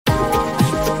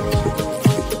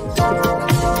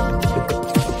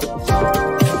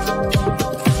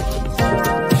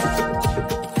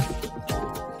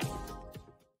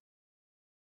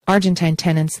Argentine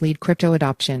tenants lead crypto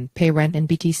adoption, pay rent in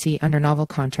BTC under novel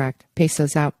contract,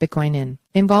 pesos out, Bitcoin in.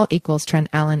 Invol equals Trent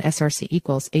Alan SRC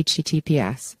equals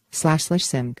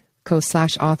https://simg.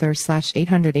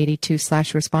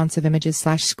 co/authors/882/responsive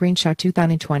images/screenshot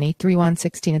 2023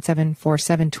 116 at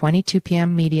 7:47:22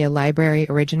 p.m. Media library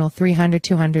original 300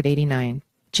 289.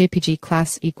 JPG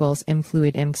class equals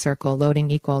imfluid img circle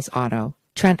loading equals auto.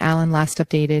 Trent Alan last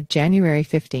updated January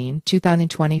 15,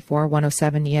 2024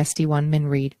 107 EST1 min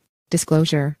read.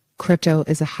 Disclosure: crypto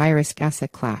is a high-risk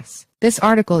asset class. This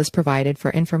article is provided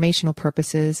for informational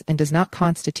purposes and does not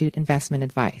constitute investment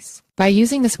advice. By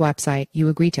using this website, you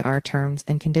agree to our terms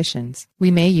and conditions. We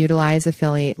may utilize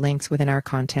affiliate links within our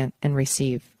content and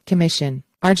receive commission.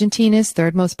 Argentina's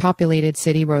third most populated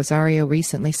city, Rosario,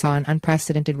 recently saw an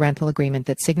unprecedented rental agreement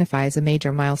that signifies a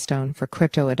major milestone for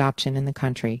crypto adoption in the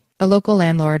country. A local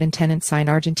landlord and tenant signed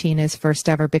Argentina's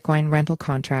first-ever Bitcoin rental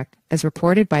contract, as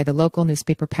reported by the local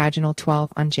newspaper Paginal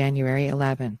 12 on January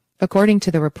 11. According to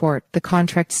the report, the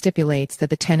contract stipulates that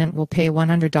the tenant will pay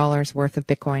 $100 worth of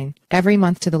Bitcoin every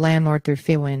month to the landlord through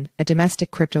Fiwind, a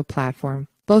domestic crypto platform.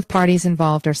 Both parties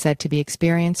involved are said to be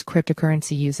experienced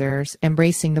cryptocurrency users,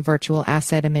 embracing the virtual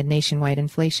asset amid nationwide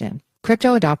inflation.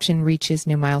 Crypto adoption reaches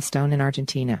new milestone in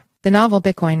Argentina. The novel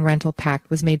Bitcoin rental pact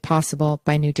was made possible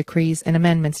by new decrees and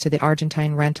amendments to the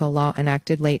Argentine rental law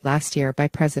enacted late last year by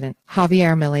President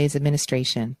Javier Milei's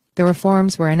administration. The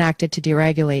reforms were enacted to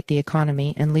deregulate the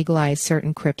economy and legalize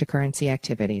certain cryptocurrency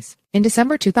activities. In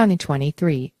December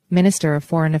 2023, Minister of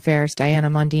Foreign Affairs Diana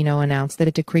Mondino announced that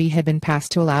a decree had been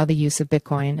passed to allow the use of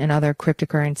Bitcoin and other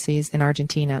cryptocurrencies in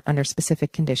Argentina under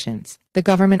specific conditions. The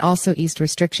government also eased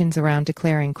restrictions around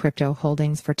declaring crypto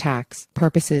holdings for tax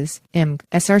purposes. IMG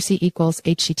SRC equals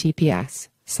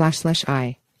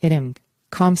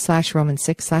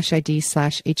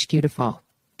https://com/roman6/id/hq default.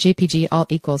 JPG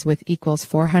alt equals with equals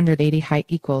 480 height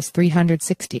equals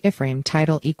 360 iframe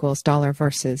title equals dollar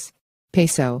versus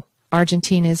peso.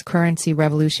 Argentina's currency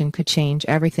revolution could change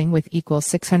everything with equals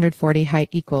 640 height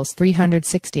equals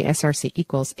 360 SRC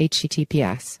equals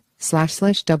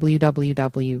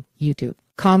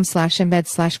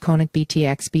https://www.youtube.com/embed/conic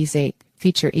btxbs8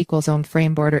 feature equals own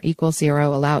frame border equals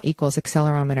 0 allow equals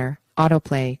accelerometer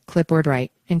autoplay clipboard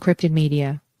write encrypted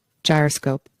media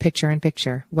gyroscope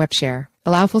picture-in-picture web share.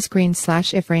 Allow full screen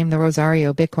 /iframe. The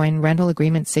Rosario Bitcoin rental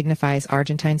agreement signifies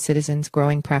Argentine citizens'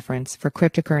 growing preference for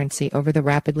cryptocurrency over the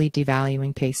rapidly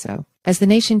devaluing peso. As the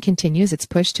nation continues its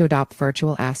push to adopt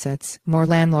virtual assets, more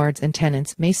landlords and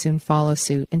tenants may soon follow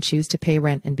suit and choose to pay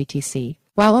rent in BTC.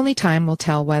 While only time will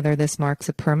tell whether this marks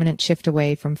a permanent shift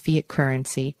away from fiat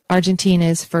currency,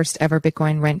 Argentina's first ever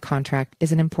Bitcoin rent contract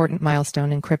is an important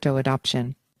milestone in crypto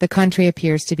adoption. The country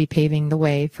appears to be paving the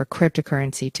way for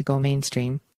cryptocurrency to go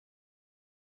mainstream,